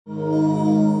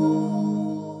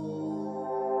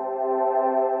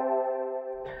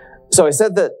So I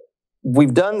said that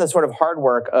we've done the sort of hard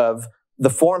work of the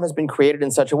form has been created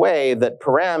in such a way that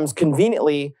Params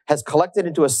conveniently has collected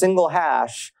into a single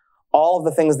hash all of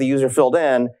the things the user filled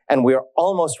in, and we are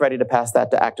almost ready to pass that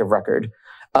to active record.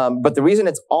 But the reason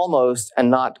it's almost and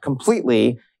not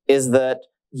completely is that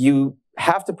you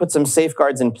have to put some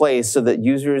safeguards in place so that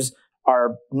users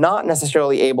are not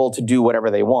necessarily able to do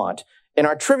whatever they want. In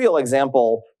our trivial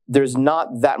example, there's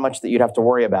not that much that you'd have to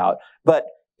worry about. But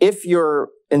if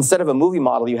instead of a movie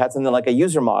model, you had something like a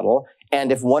user model,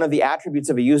 and if one of the attributes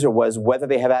of a user was whether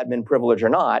they have admin privilege or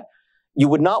not, you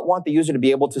would not want the user to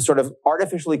be able to sort of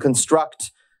artificially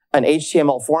construct an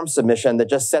HTML form submission that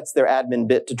just sets their admin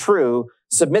bit to true,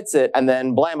 submits it, and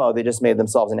then blammo, they just made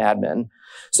themselves an admin.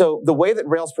 So the way that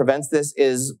Rails prevents this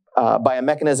is by a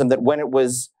mechanism that when it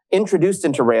was introduced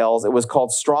into Rails, it was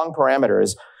called strong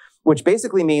parameters, which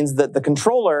basically means that the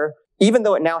controller, even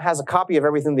though it now has a copy of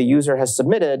everything the user has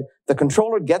submitted, the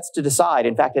controller gets to decide,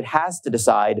 in fact, it has to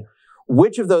decide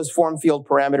which of those form field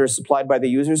parameters supplied by the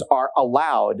users are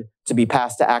allowed to be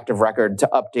passed to active record to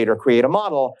update or create a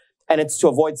model. And it's to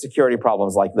avoid security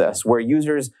problems like this, where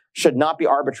users should not be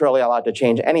arbitrarily allowed to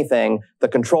change anything. The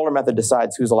controller method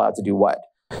decides who's allowed to do what.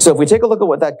 So if we take a look at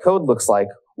what that code looks like,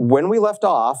 when we left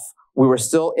off, we were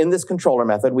still in this controller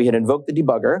method. We had invoked the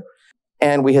debugger,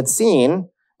 and we had seen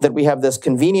that we have this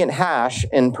convenient hash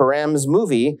in params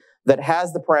movie that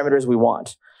has the parameters we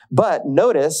want. But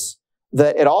notice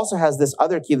that it also has this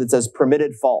other key that says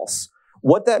permitted false.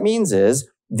 What that means is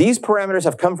these parameters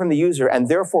have come from the user, and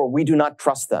therefore we do not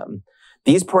trust them.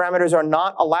 These parameters are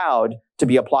not allowed to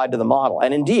be applied to the model.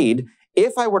 And indeed,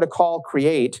 if I were to call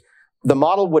create, the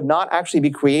model would not actually be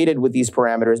created with these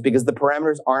parameters because the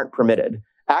parameters aren't permitted.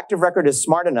 Active record is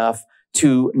smart enough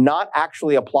to not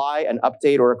actually apply an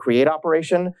update or a create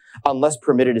operation unless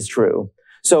permitted is true.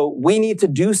 So we need to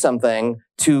do something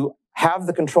to have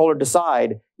the controller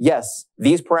decide, yes,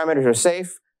 these parameters are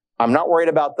safe. I'm not worried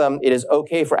about them. It is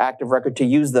okay for active record to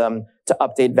use them to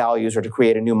update values or to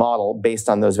create a new model based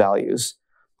on those values.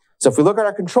 So if we look at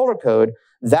our controller code,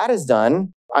 that is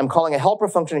done. I'm calling a helper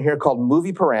function here called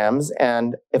movie params.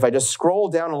 And if I just scroll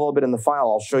down a little bit in the file,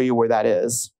 I'll show you where that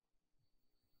is.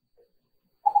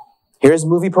 Here's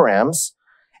movie params.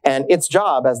 And its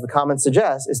job, as the comment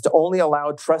suggests, is to only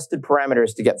allow trusted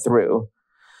parameters to get through.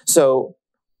 So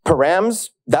params,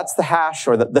 that's the hash,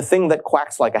 or the thing that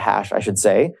quacks like a hash, I should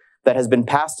say, that has been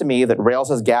passed to me that Rails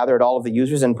has gathered all of the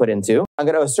users' input into. I'm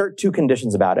going to assert two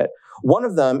conditions about it. One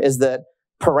of them is that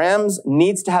params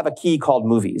needs to have a key called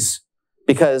movies,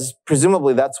 because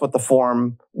presumably that's what the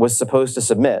form was supposed to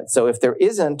submit. So if there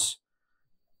isn't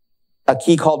a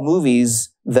key called movies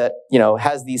that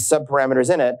has these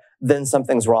subparameters in it, then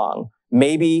something's wrong.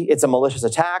 Maybe it's a malicious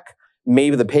attack.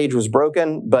 Maybe the page was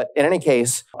broken. But in any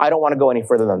case, I don't want to go any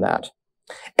further than that.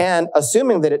 And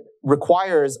assuming that it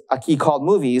requires a key called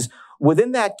movies,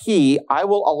 within that key, I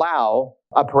will allow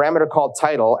a parameter called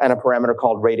title and a parameter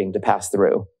called rating to pass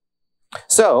through.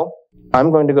 So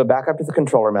I'm going to go back up to the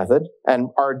controller method. And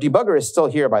our debugger is still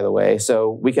here, by the way,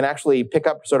 so we can actually pick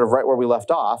up sort of right where we left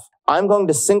off. I'm going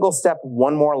to single step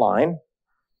one more line.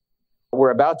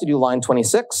 We're about to do line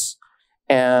 26,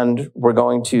 and we're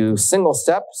going to single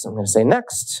step. So I'm going to say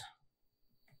next.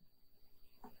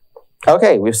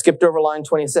 Okay, we've skipped over line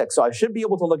 26. So I should be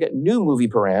able to look at new movie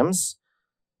params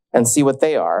and see what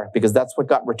they are, because that's what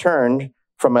got returned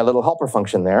from my little helper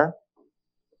function there.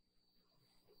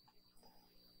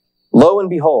 Lo and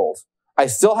behold, I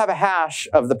still have a hash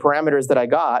of the parameters that I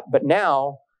got, but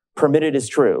now permitted is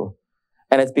true.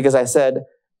 And it's because I said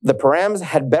the params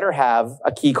had better have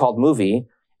a key called movie,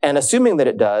 and assuming that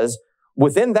it does,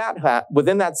 within that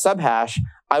subhash,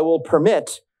 I will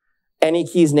permit any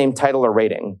keys named title or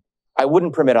rating. I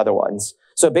wouldn't permit other ones.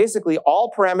 So basically,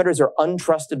 all parameters are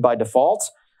untrusted by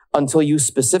default until you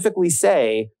specifically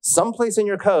say someplace in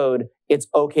your code, it's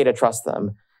okay to trust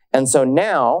them. And so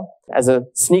now, as a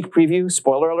sneak preview,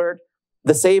 spoiler alert,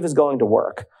 the save is going to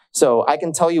work. So I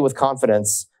can tell you with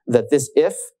confidence that this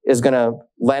if is going to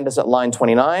land us at line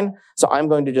 29. So I'm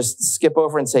going to just skip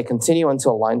over and say continue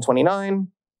until line 29.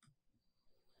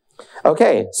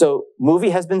 Okay, so movie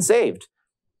has been saved.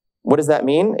 What does that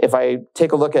mean? If I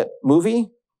take a look at movie,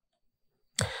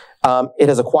 it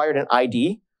has acquired an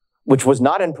ID, which was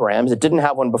not in params. It didn't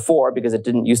have one before because it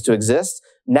didn't used to exist.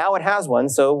 Now it has one,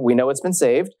 so we know it's been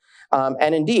saved.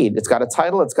 And indeed, it's got a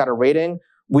title, it's got a rating.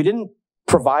 We didn't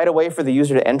provide a way for the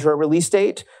user to enter a release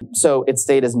date, so it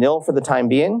stayed as nil for the time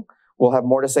being. We'll have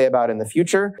more to say about it in the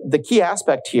future. The key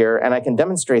aspect here, and I can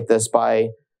demonstrate this by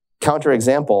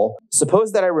counterexample,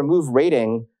 suppose that I remove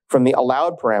rating from the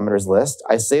allowed parameters list,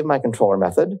 I save my controller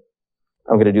method.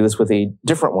 I'm going to do this with a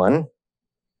different one.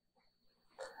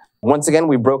 Once again,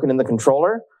 we've broken in the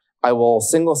controller. I will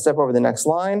single step over the next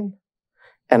line,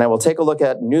 and I will take a look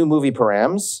at new movie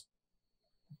params.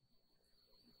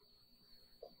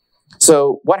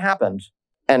 So what happened?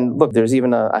 And look, there's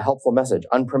even a helpful message,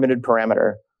 unpermitted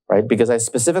parameter, right? Because I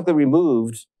specifically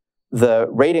removed the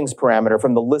ratings parameter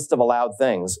from the list of allowed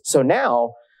things. So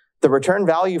now, the return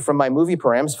value from my movie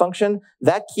params function,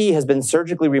 that key has been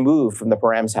surgically removed from the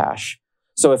params hash.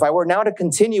 So if I were now to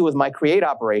continue with my create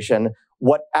operation,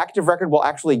 what active record will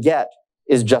actually get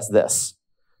is just this.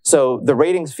 So the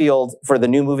ratings field for the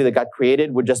new movie that got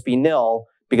created would just be nil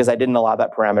because I didn't allow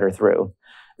that parameter through.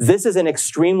 This is an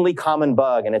extremely common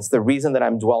bug, and it's the reason that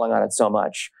I'm dwelling on it so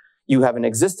much. You have an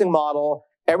existing model,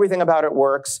 everything about it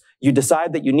works, you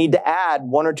decide that you need to add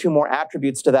one or two more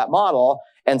attributes to that model,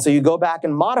 and so you go back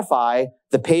and modify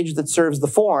the page that serves the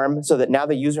form so that now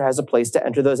the user has a place to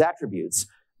enter those attributes.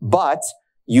 But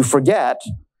you forget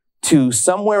to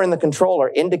somewhere in the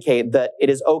controller indicate that it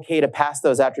is okay to pass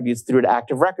those attributes through to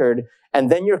active record,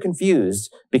 and then you're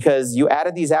confused because you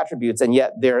added these attributes and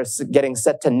yet they're getting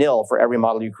set to nil for every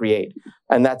model you create.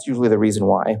 And that's usually the reason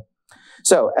why.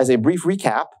 So as a brief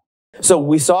recap, so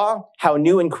we saw how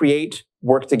new and create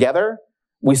work together.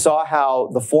 We saw how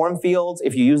the form fields,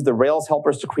 if you use the Rails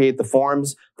helpers to create the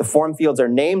forms fields are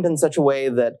named in such a way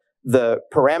that the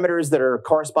parameters that are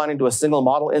corresponding to a single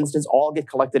model instance all get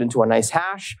collected into a nice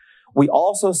hash. We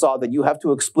also saw that you have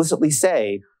to explicitly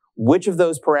say which of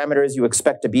those parameters you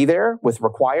expect to be there with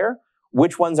require,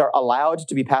 which ones are allowed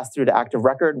to be passed through to active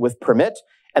record with permit,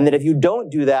 and that if you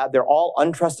don't do that, they're all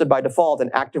untrusted by default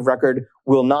and active record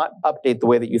will not update the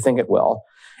way that you think it will.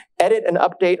 Edit and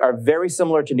update are very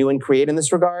similar to new and create in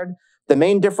this regard. The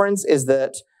main difference is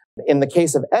that in the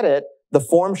case of edit, the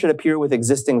form should appear with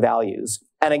existing values.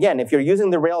 And again, if you're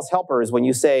using the Rails helpers, when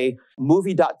you say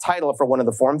movie.title for one of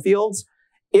the form fields,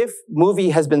 if movie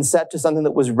has been set to something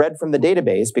that was read from the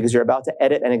database because you're about to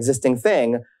edit an existing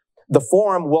thing, the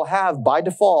form will have, by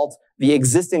default, the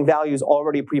existing values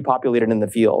already pre-populated in the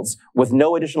fields with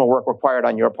no additional work required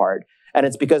on your part. And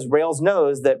it's because Rails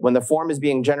knows that when the form is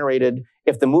being generated,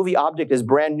 if the movie object is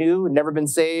brand new, never been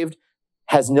saved,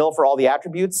 has nil for all the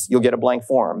attributes, you'll get a blank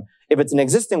form. If it's an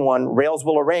existing one, Rails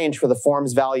will arrange for the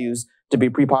form's values to be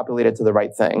pre-populated to the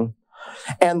right thing.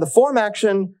 And the form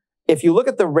action, if you look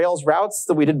at the Rails routes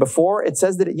that we did before, it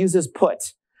says that it uses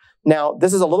put. Now,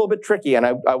 this is a little bit tricky, and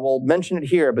I will mention it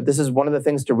here, but this is one of the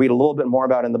things to read a little bit more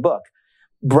about in the book.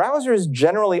 Browsers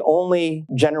generally only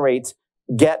generate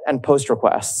get and post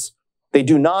requests. They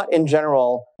do not, in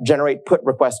general, generate put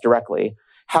requests directly.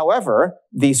 However,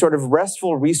 the sort of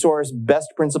RESTful resource best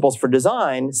principles for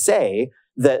design say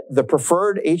that the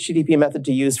preferred HTTP method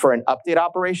to use for an update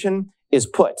operation is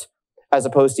put, as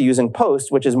opposed to using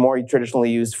post, which is more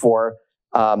traditionally used for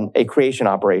a creation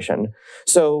operation.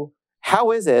 So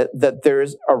how is it that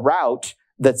there's a route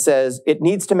that says it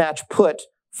needs to match put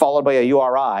followed by a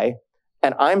URI,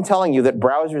 and I'm telling you that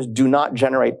browsers do not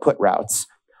generate put routes?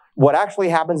 What actually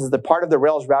happens is that part of the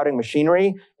Rails routing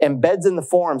machinery embeds in the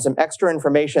form some extra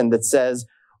information that says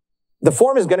the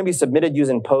form is going to be submitted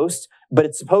using post, but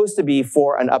it's supposed to be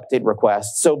for an update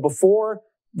request. So before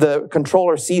the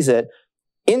controller sees it,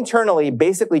 internally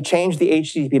basically change the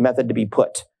HTTP method to be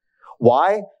put.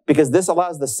 Why? Because this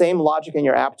allows the same logic in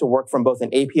your app to work from both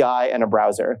an API and a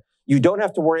browser. You don't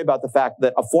have to worry about the fact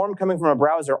that a form coming from a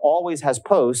browser always has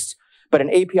post, but an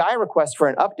API request for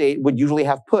an update would usually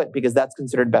have put because that's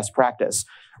considered best practice.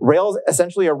 Rails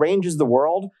essentially arranges the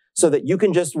world so that you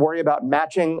can just worry about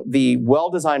matching the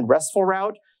well-designed RESTful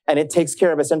route, and it takes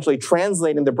care of essentially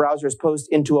translating the browser's post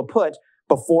into a put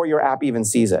before your app even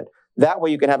sees it. That way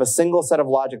you can have a single set of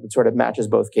logic that sort of matches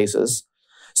both cases.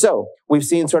 So we've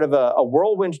seen sort of a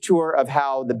whirlwind tour of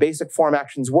how the basic form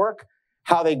actions work,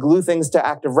 how they glue things to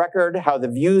active record, how the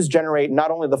views generate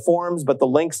not only the forms, but the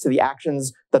links to the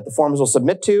actions that the forms will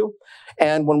submit to.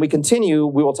 And when we continue,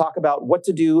 we will talk about what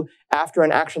to do after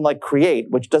an action like create,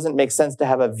 which doesn't make sense to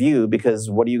have a view because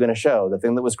what are you going to show? The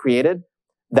thing that was created?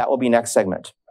 That will be next segment.